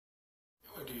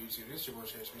YouTube? This is your boy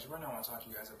Chase. Right now I want to talk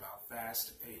to you guys about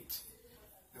Fast 8,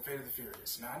 The Fate of the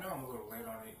Furious. Now I know I'm a little late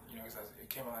on it, because it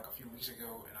came out like a few weeks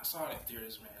ago, and I saw it in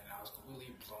theaters, man, and I was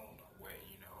completely blown away,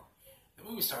 The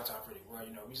movie starts out pretty well,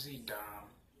 we see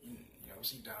Dom, we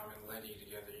see Dom and Letty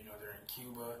together, they're in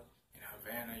Cuba, in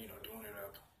Havana, doing it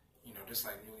up, just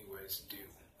like newlyweds do.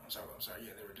 I'm sorry,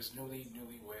 yeah, they were just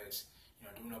newlyweds,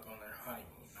 doing up on their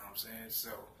honeymoon, you know what I'm saying?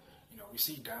 So, we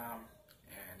see Dom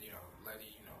and,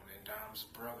 Letty, and Dom's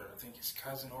brother, I think his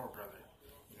cousin or brother,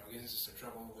 gets into some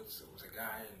trouble with a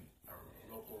guy, a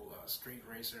local street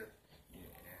racer,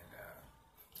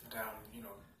 and Dom,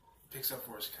 picks up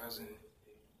for his cousin,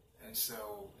 and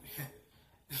so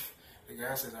the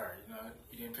guy says, all right,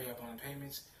 you didn't pay up on the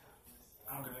payments,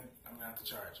 I'm gonna have to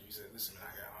charge you. He said, listen, man,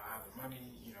 I don't have the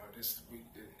money, this week,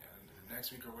 the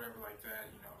next week or whatever like that,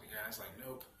 the guy's like,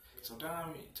 nope. So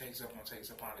Dom takes up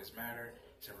on his matter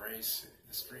to race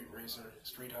the street racer,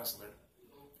 street hustler,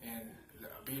 and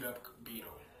a beat up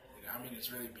Beetle. I mean,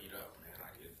 it's really beat up, man.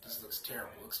 Like, it just looks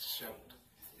terrible, it looks disheveled.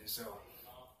 And so,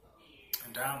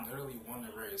 Dom literally won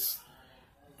the race.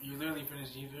 He literally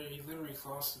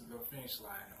crossed the finish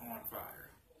line on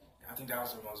fire. I think that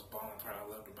was the most balling part I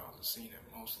loved about the scene,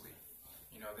 mostly.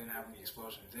 Then having the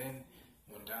explosion. Then,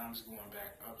 when Dom's going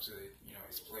back up to,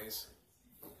 his place,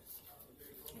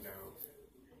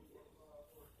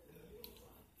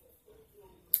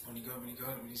 when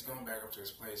he's going back up to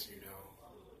his place,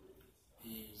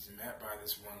 he's met by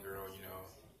this one girl,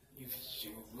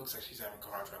 she looks like she's having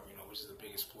car trouble, which is the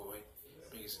biggest ploy,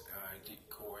 biggest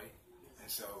decoy. And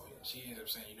so she ends up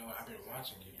saying, I've been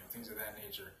watching you, things of that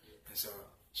nature. And so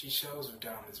she shows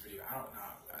Dom this video. I don't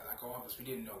know, like all of us, we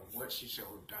didn't know what she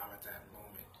showed Dom at that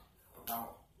moment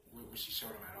about what she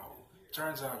showed him at all.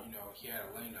 Turns out, he had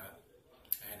Elena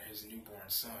and his newborn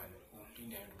son, whom he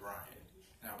named Brian.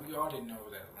 Now, we all didn't know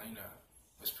that Elena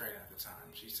was pregnant at the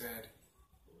time. She said,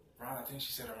 I think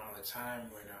she said around the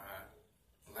time when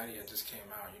Letty had just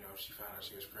came out, she found out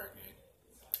she was pregnant,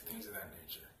 things of that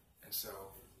nature. And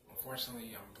so,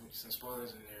 unfortunately, I'm putting some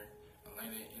spoilers in there.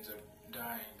 Elena ends up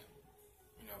dying,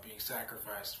 being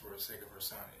sacrificed for the sake of her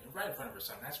son, and right in front of her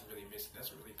son. That's really pissed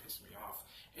me off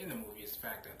in the movie, is the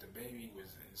fact that the baby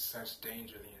was in such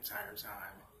danger the entire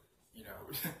time.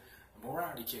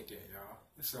 Morality kicked in, y'all.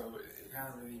 So it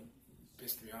kind of really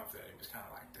pissed me off that it was kind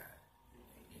of like that.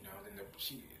 Then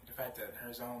the fact that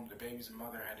the baby's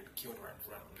mother had to be killed right in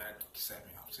front of him, that set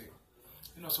me off too.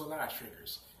 So a lot of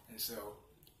triggers. And so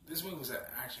this movie was an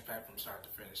action packed from start to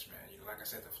finish, man. Like I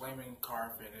said, the flaming car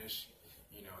finish.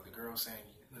 The girl saying,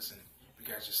 listen, we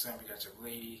got your son, we got your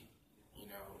lady.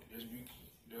 There's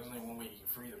only one way you can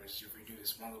free them, is if we do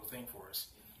this one little thing for us.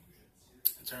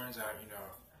 It turns out,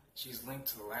 she's linked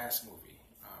to the last movie,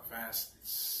 Fast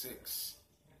 6.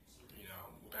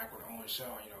 Back with Owen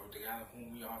Shaw, the guy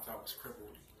whom we all thought was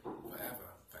crippled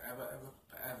forever.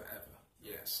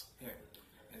 Yes, him.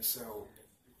 And so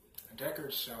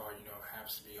Deckard Shaw,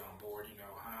 has to be on board.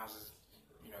 Hans is,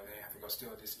 they have to go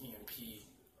steal this EMP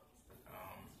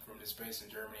from this base in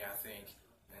Germany, I think.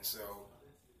 And so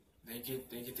they get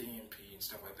the EMP and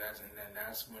stuff like that, and then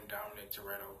that's when Dominic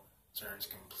Toretto turns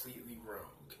completely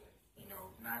rogue.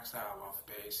 Knocks Kyle off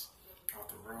base, off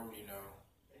the road, and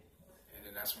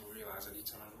then that's when we realized that he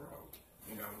turned rogue.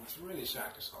 Which really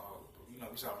shocked us all. But,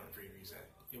 we saw in the previews that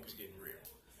it was getting real.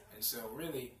 And so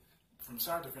really, from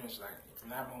start to finish, like from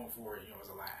that moment forward, it was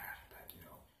a lot of action-packed,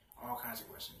 all kinds of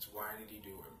questions. Why did he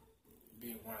do it?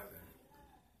 Being one of them.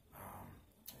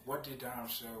 What did Dom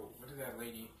show? What did that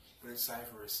lady, what did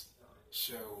Cyphers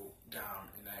show Dom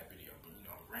in that video? But,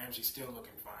 Ramsey still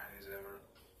looking fine as ever.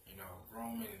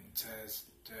 Roman and Ted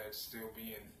still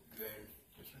being them.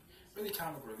 Really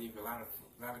comic relief, a lot of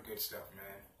good stuff,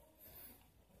 man.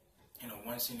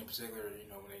 One scene in particular,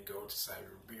 when they go to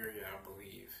Siberia, I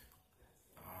believe,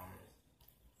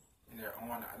 and they're in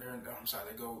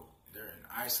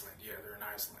Iceland. Yeah, they're in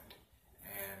Iceland,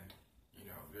 and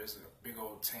there's a big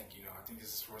old tank. I think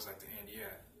this is towards like the end,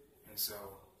 yeah. And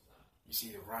so you see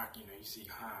The Rock, you see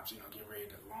Hobbs, get ready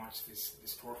to launch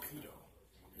this torpedo,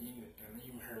 and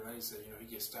even heard Letty say, he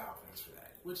gets style points for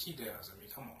that, which he does. I mean,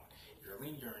 come on.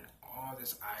 You're in all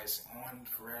this ice, on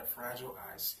fragile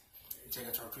ice. You take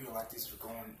a torpedo like this, you're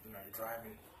going, you're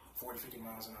driving 40, 50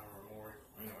 miles an hour or more.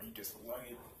 You just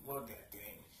lug that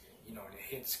thing. It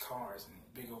hits cars and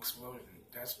big old explosion.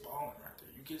 That's balling right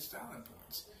there. You get styling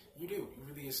points. You do. You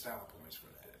really get styling points for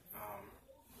that.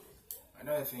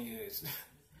 Another thing is,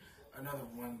 another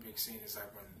one big scene is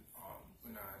like when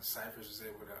Cyphers was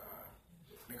able to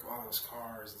make all those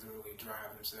cars literally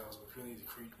drive themselves, which really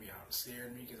creeped me out and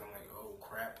scared me, because I'm like, oh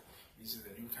crap, these are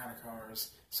the new kind of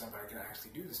cars. Somebody can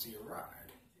actually do this to your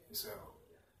ride. And so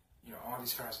you know, all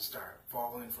these cars would start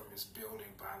falling from this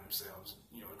building by themselves,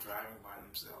 you know, driving by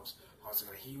themselves. Also,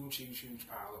 a huge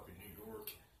pile up in New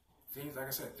York. Things, like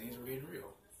I said, things were getting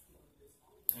real.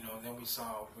 You know, and then we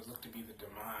saw what looked to be the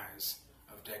demise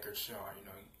of Deckard Shaw. You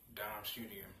know, Dom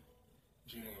shooting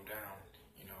him down.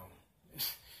 You know,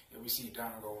 and we see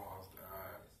Dom go off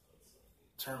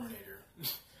Terminator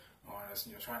on us.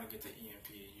 You know, trying to get the EMP.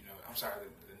 You know, I'm sorry,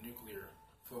 the nuclear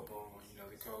football. You know,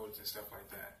 the codes and stuff like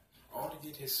that. All to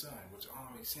get his son, which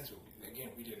all makes sense. But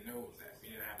again, we didn't know that. We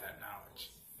didn't have that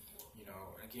knowledge. You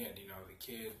know, again, you know, the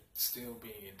kid still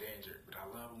being endangered. But I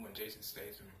love when Jason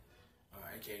Statham,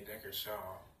 aka Deckard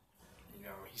Shaw, you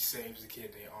know, he saves the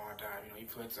kid. They all die. You know, he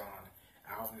puts on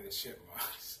Alvin and the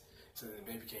Chipmunks so that the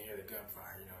baby can't hear the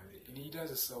gunfire. You know, and he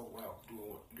does it so well,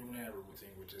 doing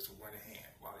everything with just one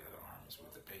hand while the other arm is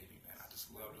with the baby. Man, I just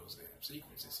love those damn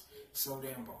sequences. So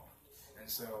damn ball. And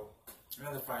so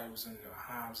another fight was when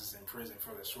Hobbs is in prison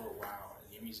for a short while, and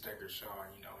he meets Deckard Shaw.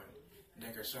 You know, and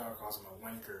Deckard Shaw calls him a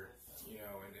wanker. You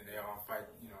know, and then they all fight.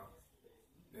 You know,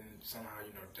 then somehow,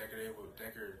 you know, Deckard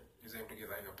is able to get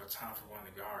like a baton from one of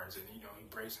the guards, and you know, he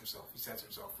breaks himself, he sets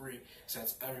himself free,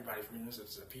 sets everybody free. So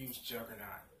it's a huge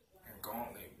juggernaut and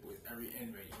gauntlet with every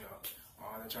inmate. You know,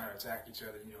 all they're trying to attack each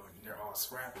other. You know, and they're all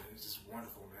scrapping. It's just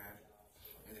wonderful, man.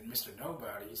 And then Mr.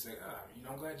 Nobody, he said, you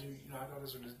know, I'm glad you know, I thought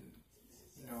this was,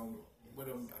 you know, I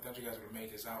thought you guys would have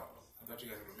made this out. I thought you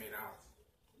guys would have made out.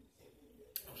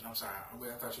 I'm sorry, I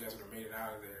thought you guys would have made it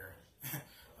out of there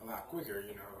a lot quicker,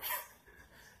 you know.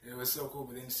 It was so cool,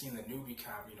 but then seeing the newbie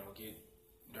cop, you know,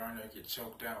 get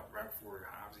choked out right before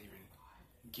Hobbs even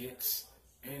gets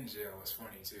in jail is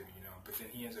funny too, you know. But then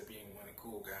he ends up being one of the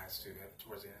cool guys too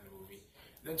towards the end of the movie.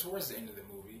 Then towards the end of the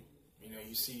movie, you know,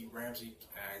 you see Ramsey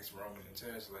asks Roman and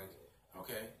Ted's like,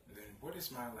 okay, then what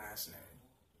is my last name?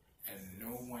 And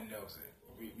no one knows it.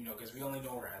 You know, because we only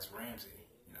know her as Ramsey.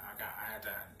 You know, I had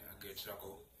that a good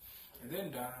chuckle. And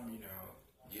then Dom, you know,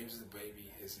 gives the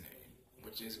baby his name,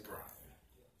 which is Brian.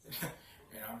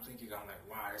 And I'm like,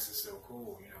 wow, this is so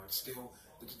cool. You know, it's still,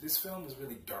 this film was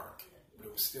really dark, but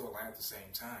it was still light at the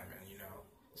same time. And, you know,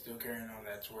 still carrying on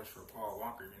that torch for Paul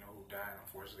Walker, you know, who died,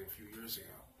 unfortunately, a few years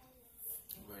ago.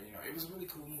 But, you know, it was a really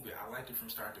cool movie. I liked it from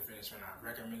start to finish, and I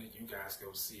recommended you guys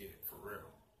go see it, for real.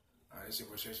 This is your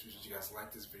boy, Chase. If you guys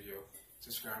like this video,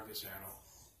 subscribe to the channel.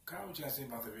 Comment what you guys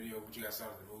think about the video, what you guys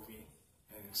thought of the movie,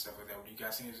 and stuff like that. Do you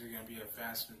guys think it's going to be a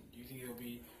fast, do you think it'll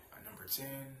be a number 10?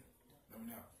 Let me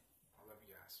know.